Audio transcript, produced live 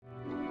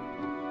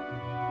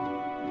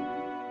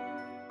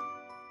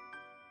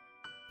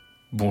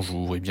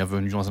Bonjour et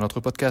bienvenue dans un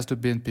autre podcast de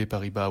BNP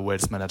Paribas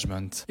Wealth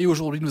Management. Et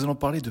aujourd'hui, nous allons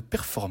parler de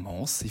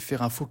performance et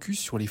faire un focus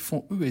sur les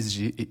fonds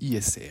ESG et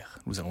ISR.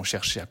 Nous allons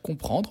chercher à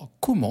comprendre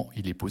comment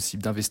il est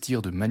possible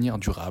d'investir de manière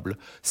durable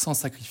sans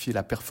sacrifier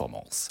la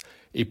performance.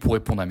 Et pour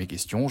répondre à mes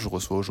questions, je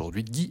reçois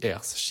aujourd'hui Guy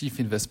Ertz, Chief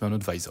Investment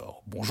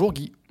Advisor. Bonjour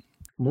Guy.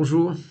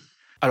 Bonjour.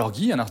 Alors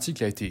Guy, un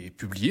article a été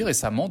publié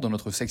récemment dans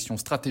notre section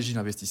stratégie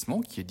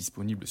d'investissement qui est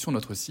disponible sur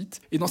notre site.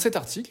 Et dans cet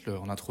article,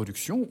 en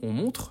introduction, on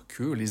montre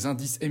que les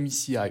indices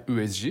MSCI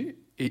ESG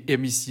et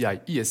MSCI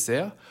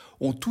ISR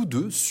ont tous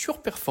deux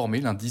surperformé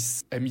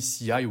l'indice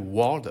MSCI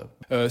World.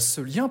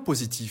 Ce lien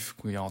positif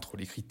qu'il y a entre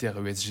les critères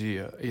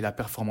ESG et la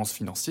performance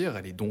financière,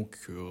 elle est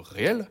donc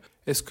réelle.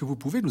 Est-ce que vous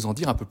pouvez nous en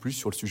dire un peu plus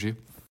sur le sujet ?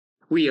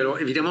 Oui, alors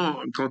évidemment,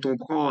 quand on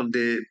prend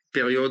des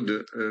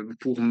périodes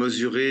pour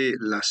mesurer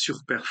la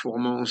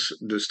surperformance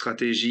de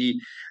stratégies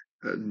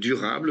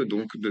durables,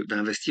 donc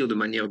d'investir de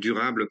manière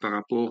durable par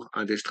rapport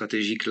à des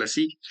stratégies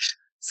classiques,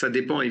 ça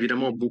dépend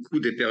évidemment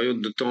beaucoup des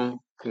périodes de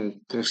temps qu'on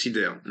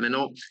considère.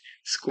 Maintenant,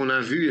 ce qu'on a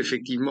vu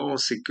effectivement,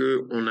 c'est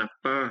que on n'a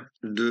pas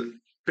de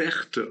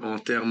perte en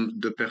termes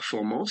de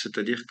performance,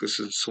 c'est-à-dire que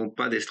ce ne sont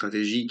pas des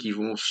stratégies qui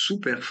vont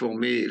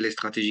sous-performer les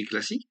stratégies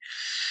classiques,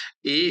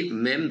 et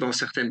même dans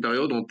certaines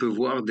périodes, on peut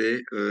voir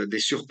des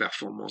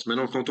surperformances.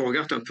 Maintenant, quand on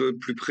regarde un peu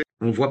plus près,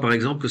 on voit par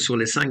exemple que sur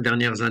les 5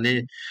 dernières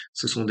années,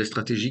 ce sont des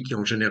stratégies qui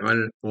en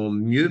général ont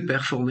mieux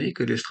performé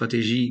que les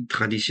stratégies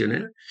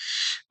traditionnelles.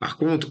 Par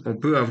contre, on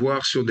peut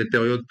avoir sur des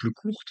périodes plus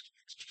courtes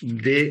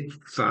des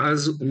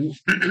phases où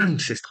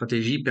ces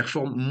stratégies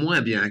performent moins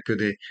bien que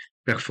des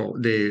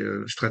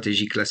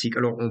stratégies classiques.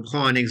 Alors, on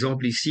prend un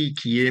exemple ici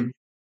qui est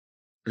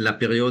la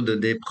période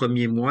des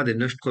premiers mois, des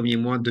 9 premiers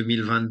mois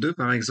 2022,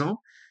 par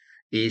exemple,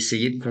 et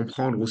essayer de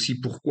comprendre aussi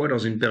pourquoi, dans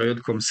une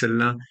période comme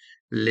celle-là,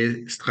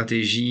 les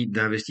stratégies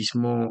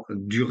d'investissement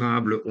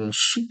durable ont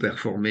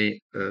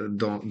sous-performé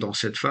dans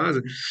cette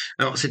phase.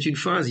 Alors, c'est une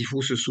phase, il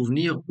faut se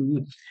souvenir,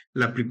 où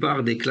la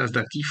plupart des classes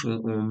d'actifs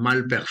ont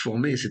mal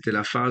performé. C'était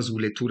la phase où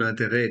les taux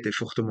d'intérêt étaient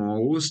fortement en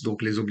hausse,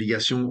 donc les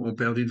obligations ont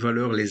perdu de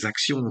valeur, les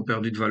actions ont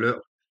perdu de valeur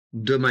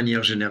de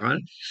manière générale.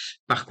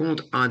 Par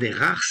contre, un des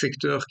rares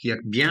secteurs qui a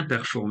bien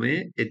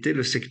performé était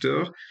le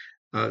secteur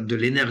de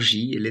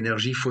l'énergie, et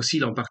l'énergie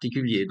fossile en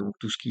particulier, donc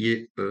tout ce qui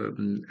est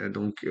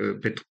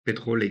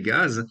pétrole et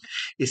gaz.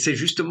 Et ce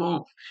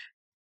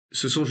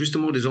sont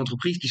justement des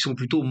entreprises qui sont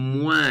plutôt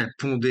moins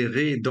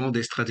pondérées dans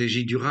des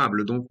stratégies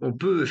durables. Donc, on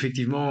peut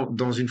effectivement,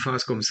 dans une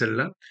phase comme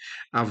celle-là,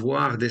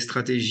 avoir des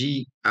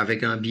stratégies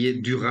avec un biais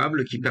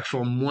durable qui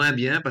performent moins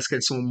bien parce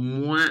qu'elles sont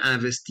moins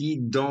investies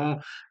dans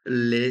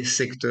les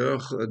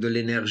secteurs de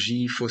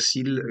l'énergie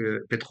fossile,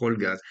 pétrole,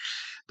 gaz.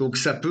 Donc,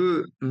 ça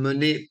peut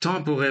mener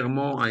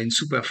temporairement à une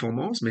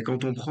sous-performance, mais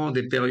quand on prend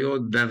des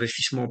périodes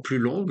d'investissement plus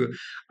longues,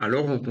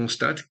 alors on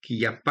constate qu'il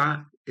n'y a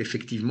pas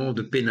effectivement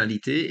de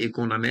pénalité et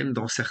qu'on a même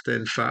dans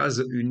certaines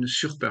phases une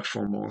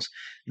surperformance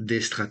des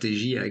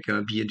stratégies avec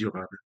un biais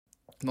durable.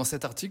 Dans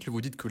cet article,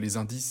 vous dites que les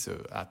indices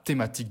à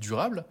thématiques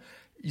durables,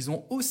 ils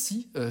ont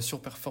aussi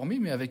surperformé,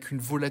 mais avec une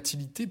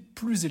volatilité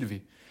plus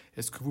élevée.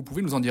 Est-ce que vous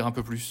pouvez nous en dire un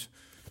peu plus ?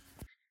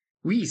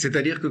 Oui,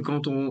 c'est-à-dire que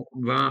quand on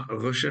va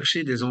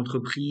rechercher des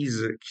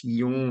entreprises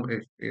qui ont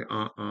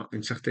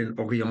une certaine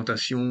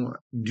orientation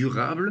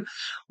durable,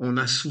 on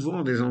a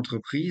souvent des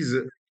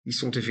entreprises qui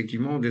sont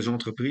effectivement des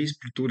entreprises,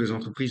 plutôt des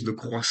entreprises de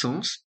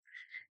croissance,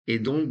 et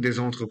donc des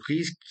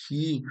entreprises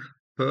qui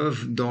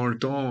peuvent dans le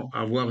temps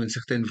avoir une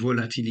certaine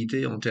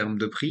volatilité en termes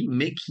de prix,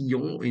 mais qui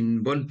ont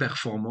une bonne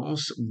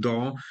performance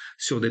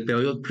sur des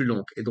périodes plus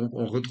longues. Et donc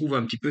on retrouve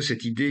un petit peu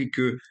cette idée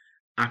que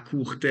à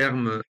court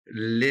terme,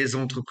 les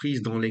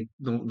entreprises dans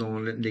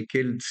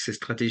lesquelles ces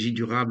stratégies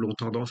durables ont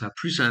tendance à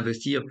plus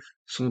investir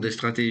sont des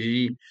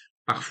stratégies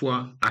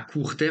parfois à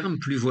court terme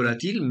plus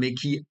volatiles, mais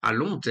qui à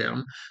long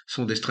terme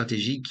sont des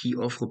stratégies qui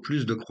offrent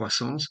plus de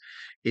croissance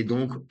et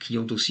donc qui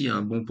ont aussi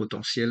un bon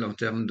potentiel en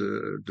termes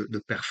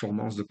de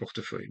performance de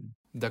portefeuille.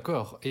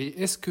 D'accord.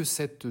 Et est-ce que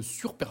cette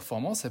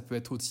surperformance, elle peut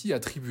être aussi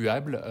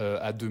attribuable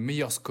à de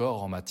meilleurs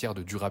scores en matière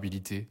de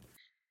durabilité ?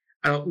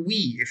 Alors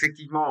oui,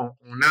 effectivement,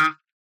 on a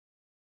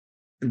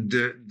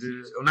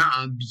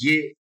un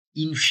biais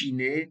in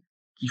fine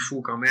qu'il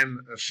faut quand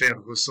même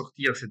faire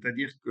ressortir,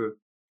 c'est-à-dire que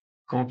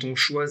quand on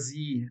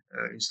choisit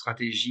une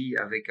stratégie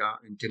avec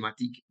une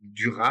thématique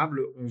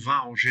durable, on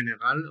va en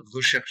général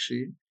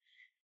rechercher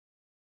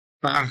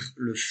par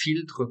le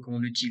filtre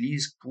qu'on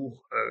utilise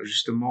pour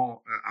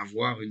justement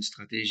avoir une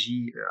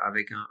stratégie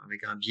avec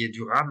un biais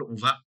durable, on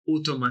va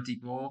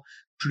automatiquement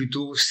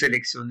plutôt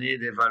sélectionner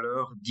des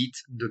valeurs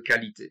dites de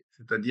qualité.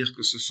 C'est-à-dire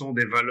que ce sont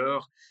des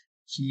valeurs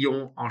qui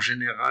ont en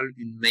général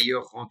une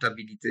meilleure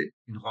rentabilité,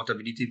 une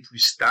rentabilité plus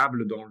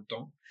stable dans le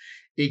temps,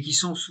 et qui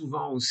sont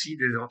souvent aussi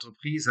des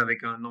entreprises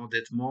avec un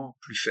endettement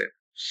plus faible.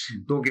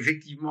 Donc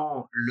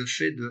effectivement, le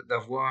fait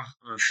d'avoir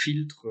un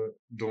filtre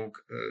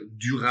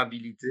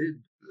durabilité,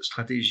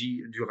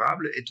 stratégie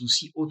durable, est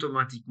aussi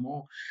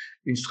automatiquement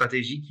une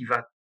stratégie qui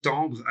va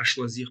tendre à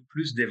choisir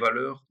plus des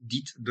valeurs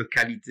dites de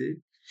qualité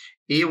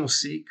Et on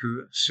sait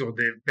que sur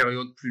des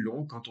périodes plus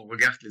longues, quand on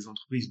regarde les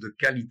entreprises de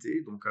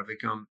qualité, donc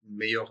avec une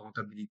meilleure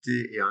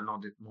rentabilité et un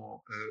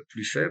endettement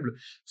plus faible,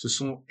 ce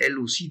sont elles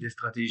aussi des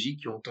stratégies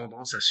qui ont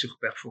tendance à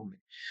surperformer.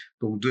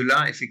 Donc de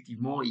là,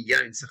 effectivement, il y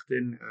a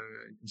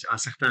un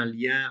certain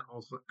lien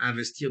entre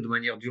investir de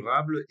manière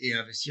durable et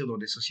investir dans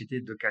des sociétés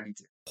de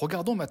qualité.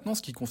 Regardons maintenant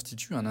ce qui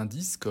constitue un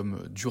indice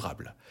comme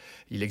durable.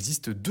 Il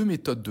existe deux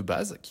méthodes de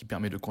base qui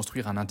permettent de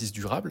construire un indice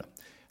durable.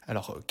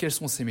 Alors, quelles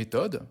sont ces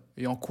méthodes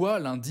et en quoi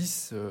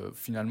l'indice,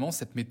 finalement,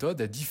 cette méthode,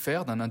 elle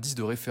diffère d'un indice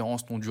de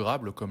référence non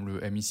durable comme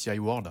le MSCI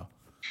World?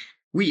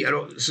 Oui,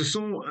 alors ce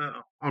sont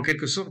en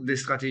quelque sorte des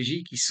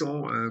stratégies qui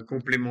sont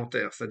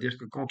complémentaires. C'est-à-dire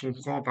que quand on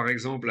prend par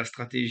exemple la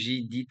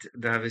stratégie dite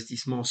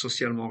d'investissement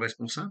socialement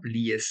responsable,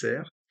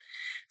 l'ISR,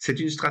 c'est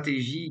une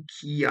stratégie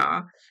qui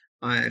a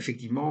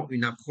effectivement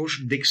une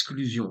approche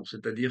d'exclusion.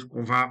 C'est-à-dire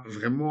qu'on va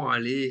vraiment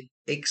aller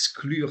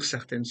exclure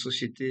certaines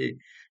sociétés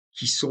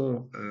qui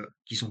sont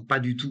pas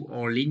du tout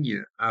en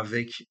ligne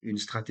avec une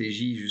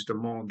stratégie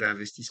justement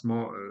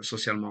d'investissement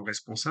socialement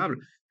responsable.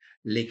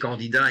 Les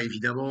candidats,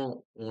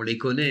 évidemment, on les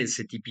connaît.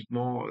 C'est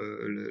typiquement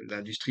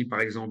l'industrie, par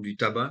exemple, du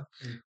tabac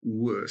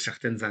ou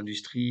certaines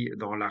industries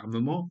dans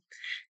l'armement.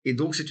 Et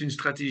donc, c'est une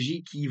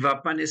stratégie qui va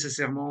pas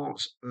nécessairement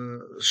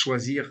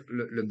choisir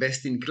le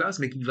best in class,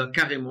 mais qui va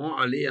carrément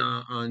aller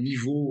à un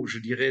niveau, je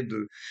dirais,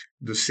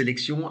 de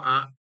sélection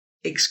à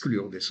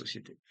exclure des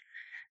sociétés.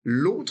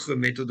 L'autre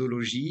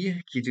méthodologie,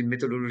 qui est une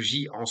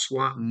méthodologie en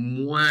soi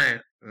moins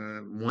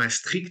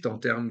stricte en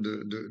termes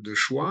de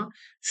choix,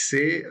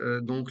 c'est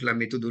donc la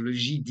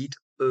méthodologie dite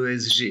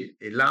ESG.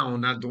 Et là,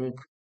 on a donc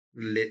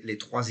les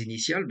trois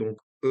initiales, donc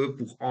E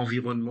pour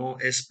environnement,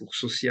 S pour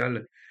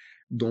social,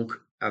 donc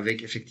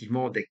avec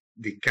effectivement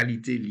des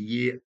qualités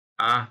liées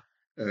à,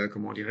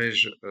 comment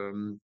dirais-je,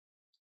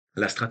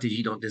 la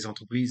stratégie des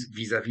entreprises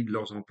vis-à-vis de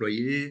leurs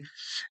employés,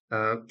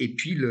 et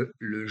puis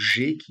le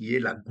G qui est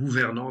la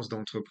gouvernance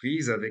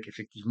d'entreprise avec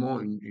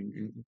effectivement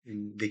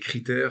des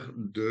critères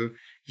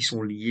qui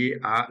sont liés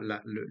à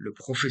le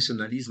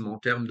professionnalisme en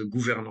termes de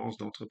gouvernance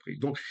d'entreprise.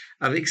 Donc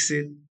avec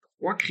ces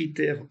trois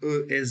critères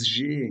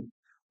ESG,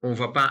 on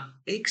va pas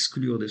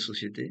exclure des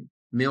sociétés,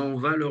 mais on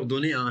va leur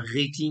donner un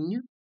rating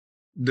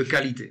de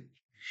qualité.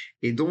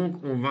 Et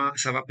donc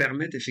ça va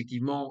permettre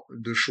effectivement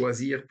de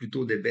choisir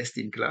plutôt des best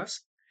in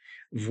class,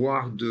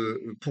 voire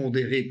de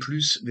pondérer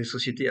plus des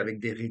sociétés avec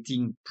des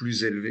ratings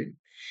plus élevés.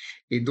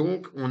 Et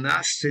donc, on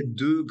a ces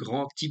deux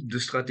grands types de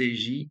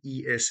stratégies,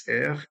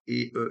 ISR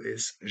et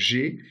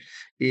ESG.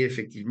 Et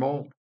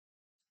effectivement,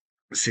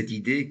 cette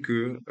idée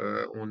que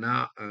on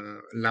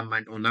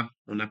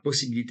a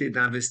possibilité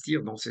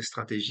d'investir dans ces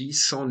stratégies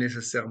sans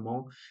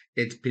nécessairement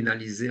être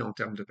pénalisé en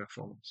termes de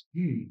performance.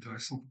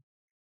 Intéressant.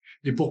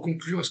 Et pour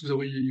conclure, est-ce que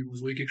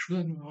vous auriez quelque chose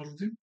à nous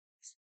rajouter?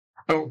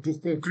 Alors, pour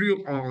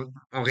conclure,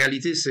 en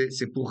réalité,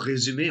 c'est pour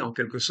résumer en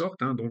quelque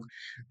sorte, hein. Donc,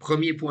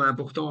 premier point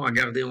important à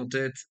garder en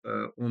tête,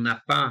 on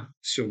n'a pas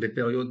sur des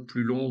périodes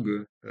plus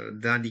longues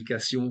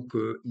d'indication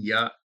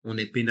on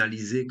est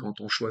pénalisé quand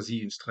on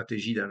choisit une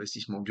stratégie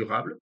d'investissement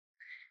durable.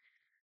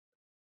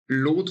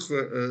 Donc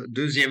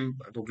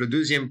le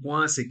deuxième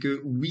point, c'est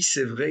que oui,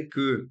 c'est vrai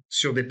que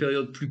sur des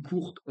périodes plus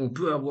courtes, on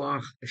peut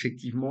avoir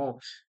effectivement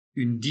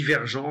une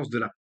divergence de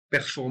la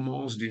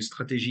performance d'une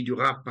stratégie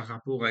durable par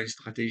rapport à une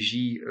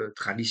stratégie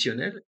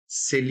traditionnelle.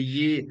 C'est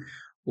lié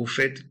au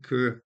fait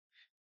que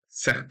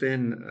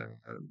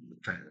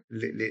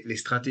les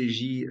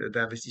stratégies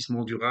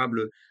d'investissement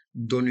durable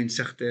donnent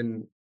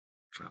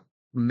enfin,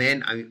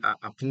 mène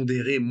à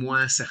pondérer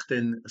moins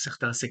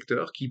certains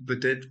secteurs qui,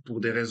 peut-être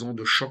pour des raisons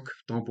de choc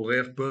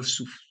temporaire, peuvent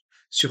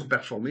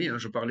surperformer, hein.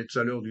 Je parlais tout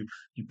à l'heure du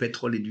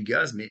pétrole et du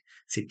gaz, mais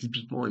c'est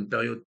typiquement une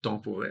période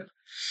temporaire.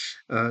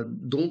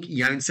 Donc, il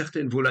y a une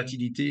certaine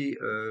volatilité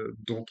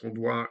dont on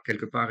doit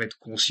quelque part être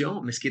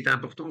conscient, mais ce qui est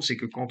important, c'est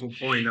que quand on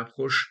prend une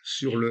approche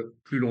sur le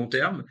plus long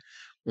terme,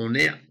 on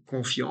est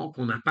confiant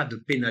qu'on n'a pas de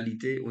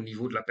pénalité au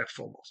niveau de la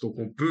performance. Donc,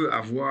 on peut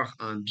avoir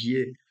un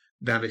biais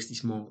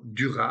d'investissement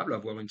durable,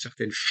 avoir une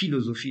certaine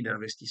philosophie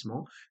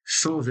d'investissement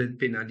sans être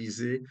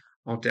pénalisé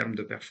en termes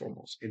de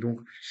performance. Et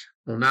donc,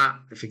 on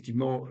a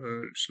effectivement,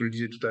 ce que je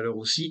disais tout à l'heure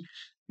aussi,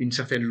 une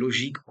certaine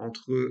logique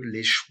entre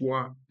les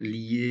choix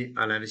liés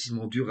à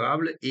l'investissement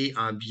durable et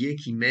un biais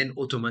qui mène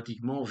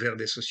automatiquement vers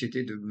des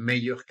sociétés de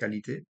meilleure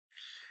qualité.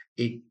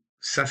 Et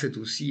ça, c'est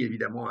aussi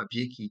évidemment un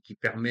biais qui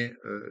permet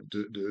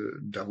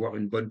d'avoir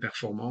une bonne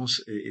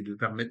performance et de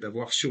permettre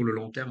d'avoir sur le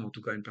long terme, en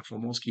tout cas, une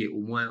performance qui est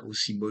au moins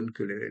aussi bonne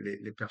que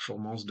les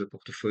performances de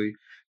portefeuille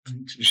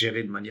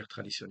gérées de manière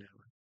traditionnelle.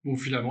 Bon,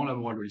 finalement, la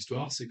morale de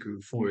l'histoire, c'est que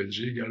fonds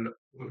ESG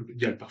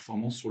égale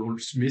performance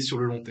mais sur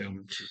le long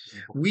terme.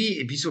 Oui,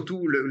 et puis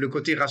surtout, le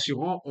côté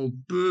rassurant, on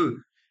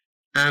peut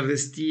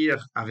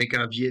investir avec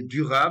un biais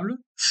durable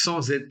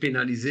sans être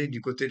pénalisé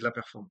du côté de la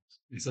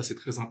performance. Et ça, c'est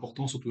très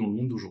important, surtout dans le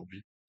monde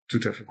d'aujourd'hui.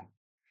 Tout à fait.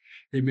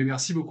 Et bien,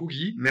 merci beaucoup,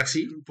 Guy.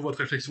 Merci. Pour votre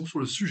réflexion sur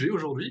le sujet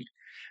aujourd'hui.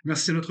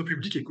 Merci à notre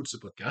public qui écoute ce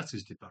podcast.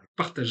 N'hésitez pas à le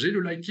partager, le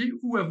liker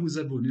ou à vous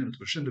abonner à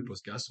notre chaîne de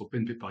podcast sur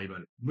PNP Paribas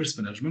Wealth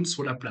Management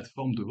sur la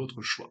plateforme de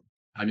votre choix.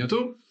 À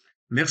bientôt.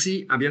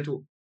 Merci, à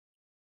bientôt.